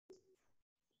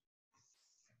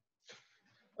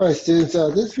All right, students,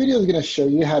 this video is going to show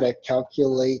you how to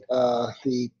calculate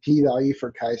the p-value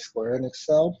for chi-square in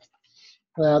Excel.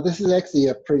 Now, this is actually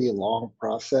a pretty long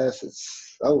process.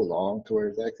 It's so long to where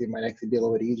it actually might actually be a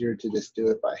little bit easier to just do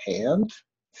it by hand.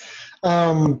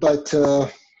 But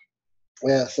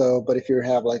if you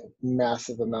have like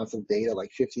massive amounts of data, like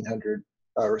 1,500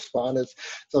 respondents,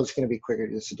 so it's going to be quicker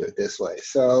just to do it this way.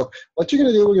 So what you're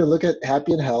going to do, we're going to look at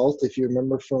happy and health. If you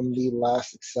remember from the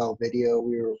last Excel video,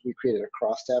 we created a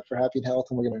cross tab for happy and health,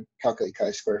 and we're going to calculate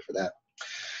chi-square for that.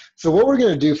 So what we're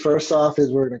going to do first off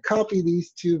is we're going to copy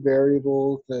these two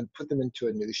variables and put them into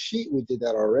a new sheet. We did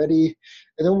that already.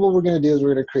 And then what we're going to do is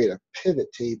we're going to create a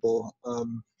pivot table.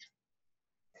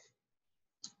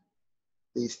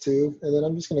 These two, and then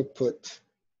I'm just going to put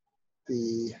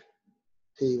the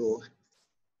table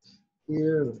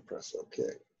here and press OK.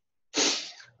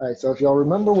 All right, so if y'all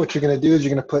remember, what you're going to do is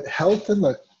you're going to put health in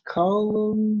the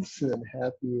columns and then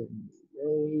happy in the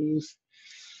rows.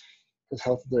 Because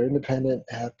health is our independent,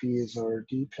 happy is our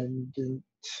dependent,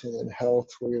 and then health,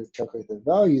 we're going to calculate the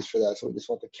values for that, so we just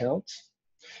want the counts.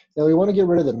 Now we want to get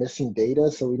rid of the missing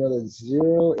data, so we know that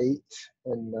 0, 8,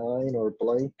 and 9 or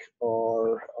blank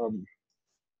are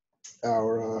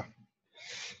our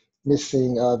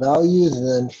missing values, and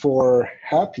then for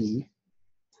happy,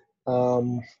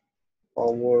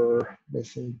 our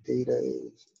missing data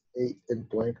is 8 and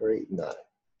blank or 8 and 9.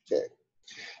 Okay.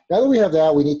 Now that we have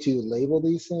that, we need to label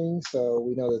these things. So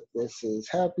we know that this is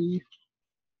happy,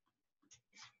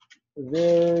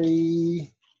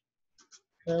 very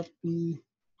happy,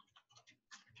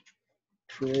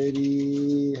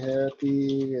 pretty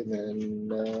happy, and then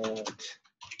not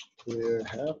too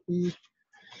happy.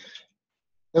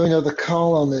 Then we know the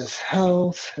column is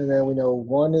health, and then we know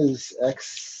 1 is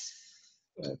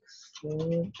excellent,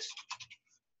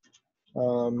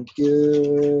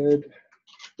 good,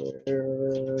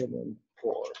 fair, and then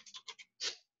poor.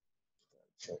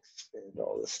 Let's expand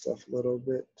all this stuff a little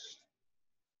bit.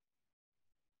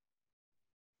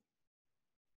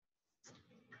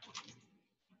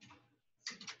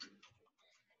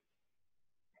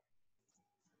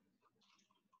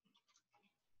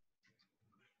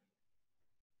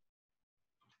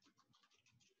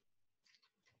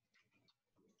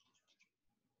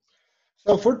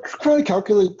 So if we're trying to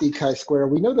calculate the chi-square,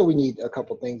 we know that we need a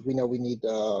couple things. We know we need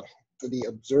the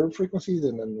observed frequencies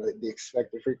and then the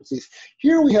expected frequencies.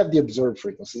 Here we have the observed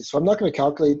frequencies. So I'm not going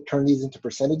to turn these into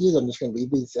percentages. I'm just going to leave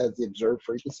these as the observed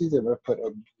frequencies. I'm going to put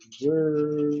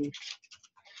observed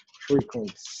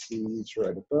frequencies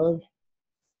right above.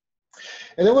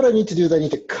 And then what I need to do is I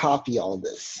need to copy all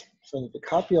this. So I need to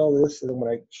copy all this, and then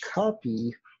when I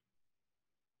copy,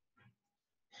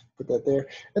 put that there.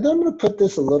 And then I'm going to put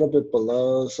this a little bit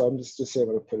below. So I'm just saying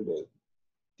I'm going to put it at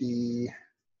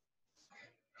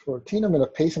D14. I'm going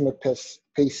to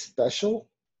paste special.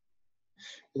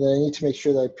 And then I need to make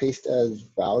sure that I paste as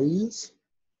values.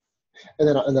 And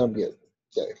then I'm good.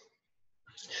 Okay.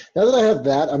 Now that I have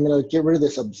that, I'm going to get rid of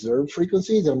this observed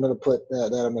frequencies. And I'm going to put I'm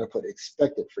going to put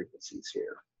expected frequencies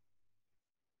here.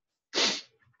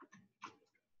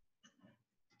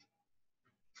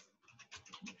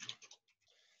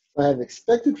 I have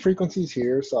expected frequencies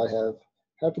here. So I have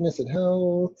happiness and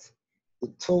health, the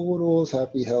totals,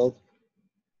 happy, health.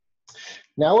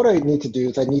 Now what I need to do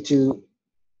is I need to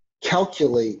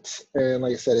calculate, and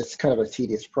like I said, it's kind of a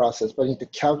tedious process, but I need to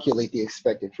calculate the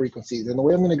expected frequencies. And the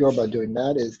way I'm going to go about doing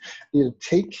that is you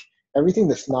take everything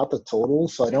that's not the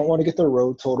totals. So I don't want to get the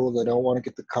row totals. I don't want to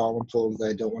get the column totals.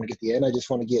 I don't want to get the end. I just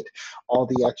want to get all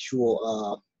the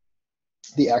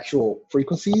actual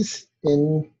frequencies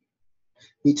in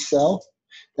each cell.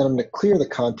 Then I'm going to clear the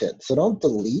content. So don't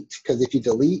delete, because if you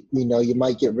delete, you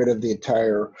might get rid of the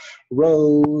entire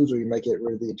rows, or you might get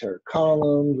rid of the entire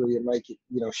columns, or you might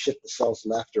shift the cells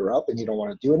left or up, and you don't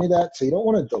want to do any of that. So you don't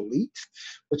want to delete.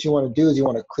 What you want to do is you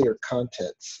want to clear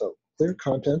contents. So clear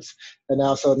contents, and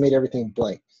now so it made everything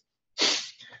blank.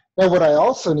 Now what I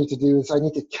also need to do is I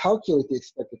need to calculate the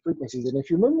expected frequencies. And if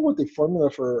you remember what the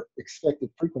formula for expected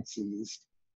frequencies,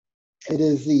 it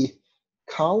is the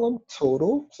column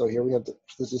total. So here we have,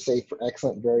 let's just say for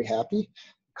excellent, very happy.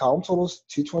 Column total is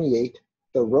 228.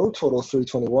 The row total is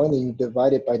 321. Then you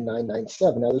divide it by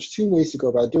 997. Now there's two ways to go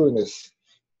about doing this.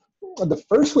 The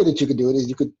first way that you could do it is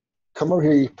you could come over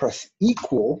here, you press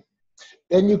equal.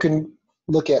 Then you can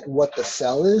look at what the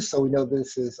cell is. So we know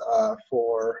this is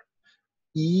for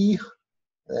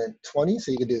E20.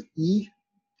 So you can do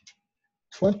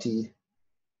E20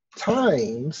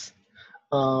 times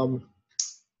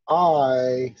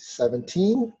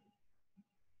I17,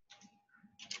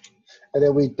 and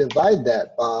then we divide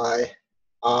that by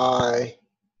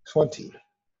I20.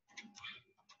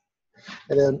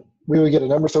 And then we would get a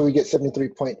number, so we get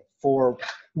 73.40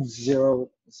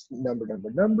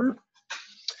 number.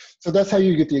 So that's how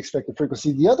you get the expected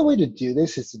frequency. The other way to do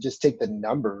this is to just take the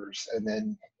numbers and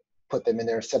then put them in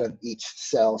there instead of each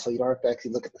cell, so you don't have to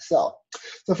actually look at the cell.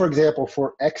 So for example,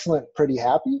 for excellent, pretty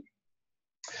happy,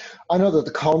 I know that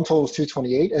the column total is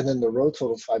 228 and then the row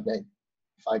total is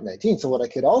 519. So what I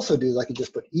could also do is I could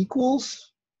just put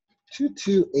equals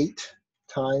 228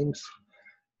 times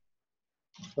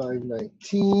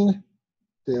 519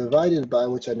 divided by,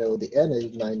 which I know the n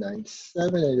is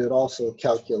 997, and it would also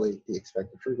calculate the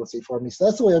expected frequency for me. So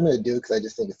that's the way I'm going to do it because I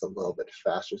just think it's a little bit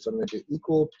faster. So I'm going to do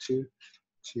equal to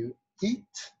 228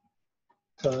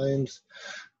 times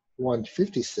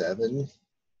 157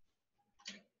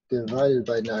 divided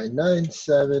by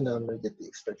 997. I'm going to get the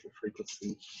expected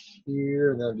frequency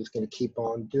here, and then I'm just going to keep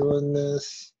on doing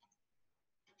this.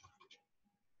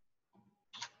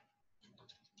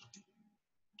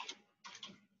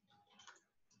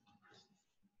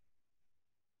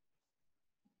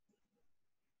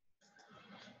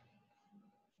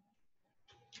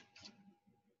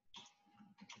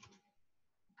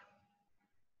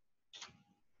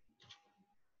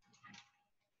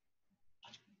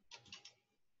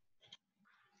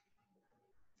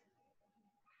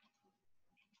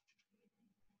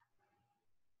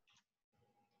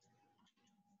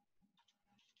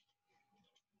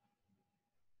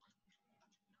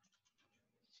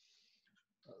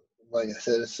 Like I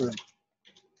said, it's a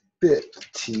bit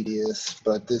tedious,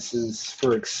 but this is,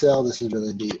 for Excel, this is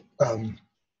really the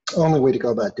only way to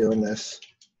go about doing this.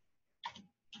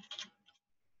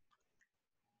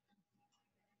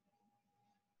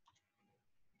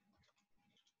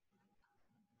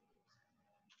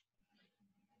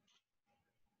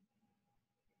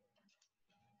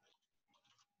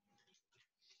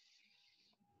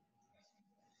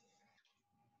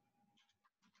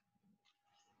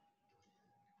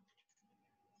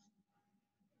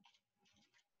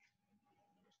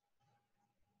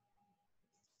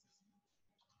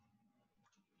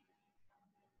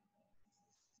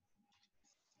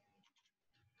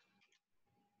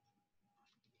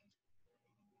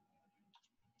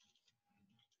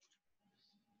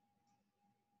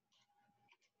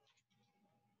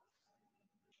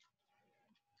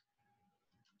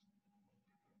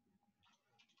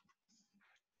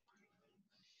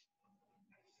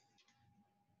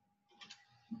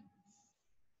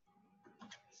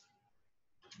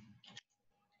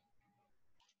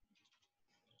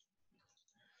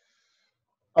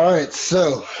 All right,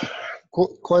 so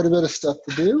quite a bit of stuff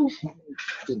to do.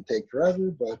 Didn't take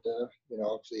forever, but you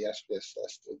know, obviously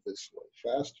SPSS did this way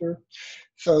faster.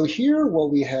 So here, what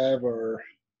we have are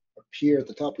up here at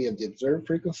the top, we have the observed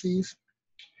frequencies.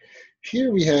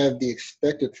 Here we have the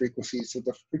expected frequencies, so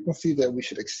the frequency that we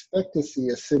should expect to see,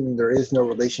 assuming there is no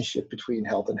relationship between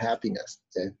health and happiness.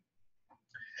 Okay.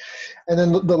 And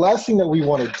then the last thing that we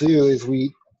want to do is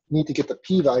we need to get the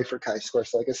p-value for chi-square.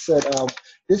 So like I said,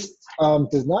 this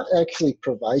does not actually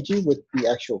provide you with the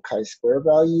actual chi-square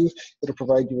value. It'll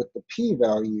provide you with the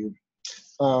p-value.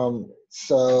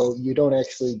 So you don't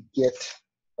actually get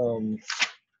the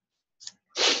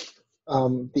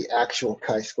actual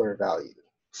chi-square value.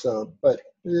 So, but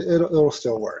it'll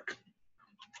still work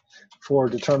for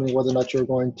determining whether or not you're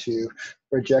going to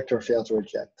reject or fail to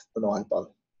reject the null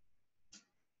hypothesis.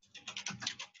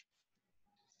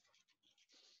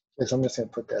 Okay, so I'm just going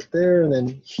to put that there, and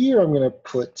then here I'm going to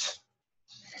put,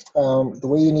 the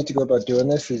way you need to go about doing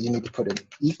this is you need to put an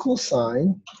equal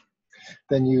sign,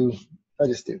 then I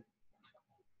just do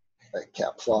like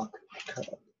caps lock,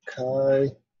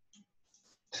 chi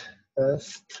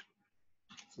test,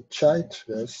 chi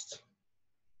test,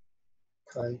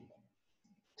 chi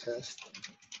test.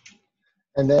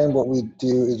 And then what we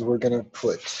do is we're going to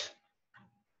put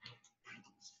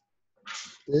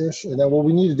this, and then what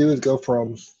we need to do is go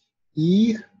from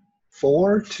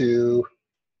E4 to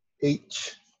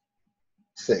H6.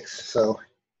 So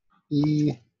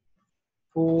E4,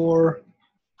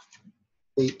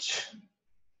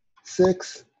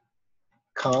 H6,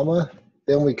 comma.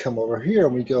 Then we come over here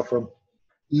and we go from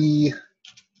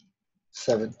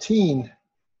E17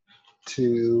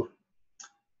 to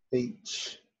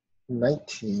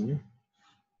H19.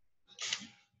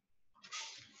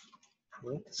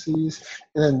 Parentheses.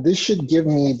 And then this should give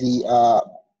me the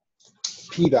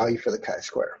p-value for the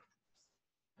chi-square.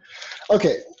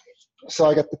 Okay, so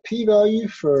I got the p-value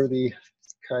for the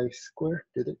chi-square.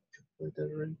 Did it calculate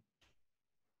that already?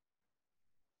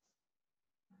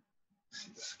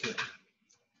 Let's get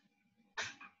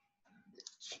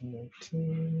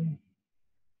H19.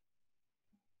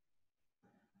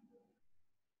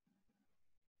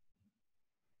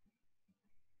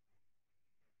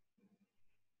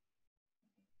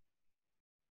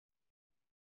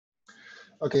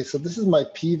 Okay, so this is my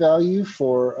p-value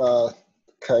for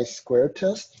chi-square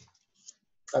test.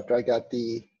 After I got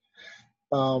the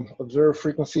observed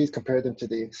frequencies, compared them to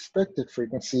the expected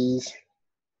frequencies.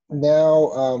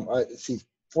 Now I see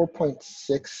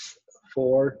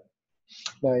 4.64.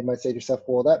 Now you might say to yourself,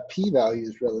 well, that p-value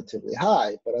is relatively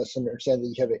high, but I also understand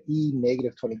that you have an e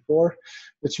negative 24,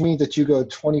 which means that you go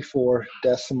 24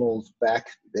 decimals back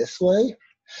this way.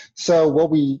 So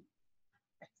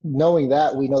knowing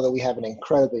that, we know that we have an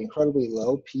incredibly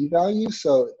low p-value.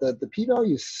 So the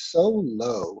p-value is so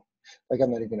low, like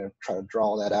I'm not even gonna try to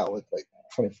draw that out with like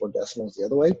 24 decimals the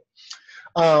other way.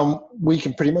 We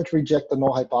can pretty much reject the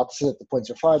null hypothesis at the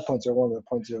 0.05, 0.01, and the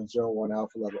 0.001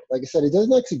 alpha level. Like I said, it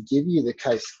doesn't actually give you the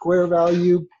chi-square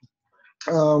value,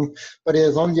 but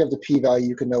as long as you have the p-value,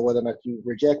 you can know whether or not you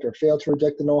reject or fail to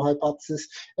reject the null hypothesis.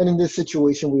 And in this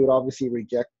situation, we would obviously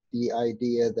reject the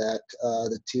idea that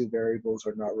the two variables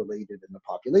are not related in the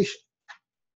population.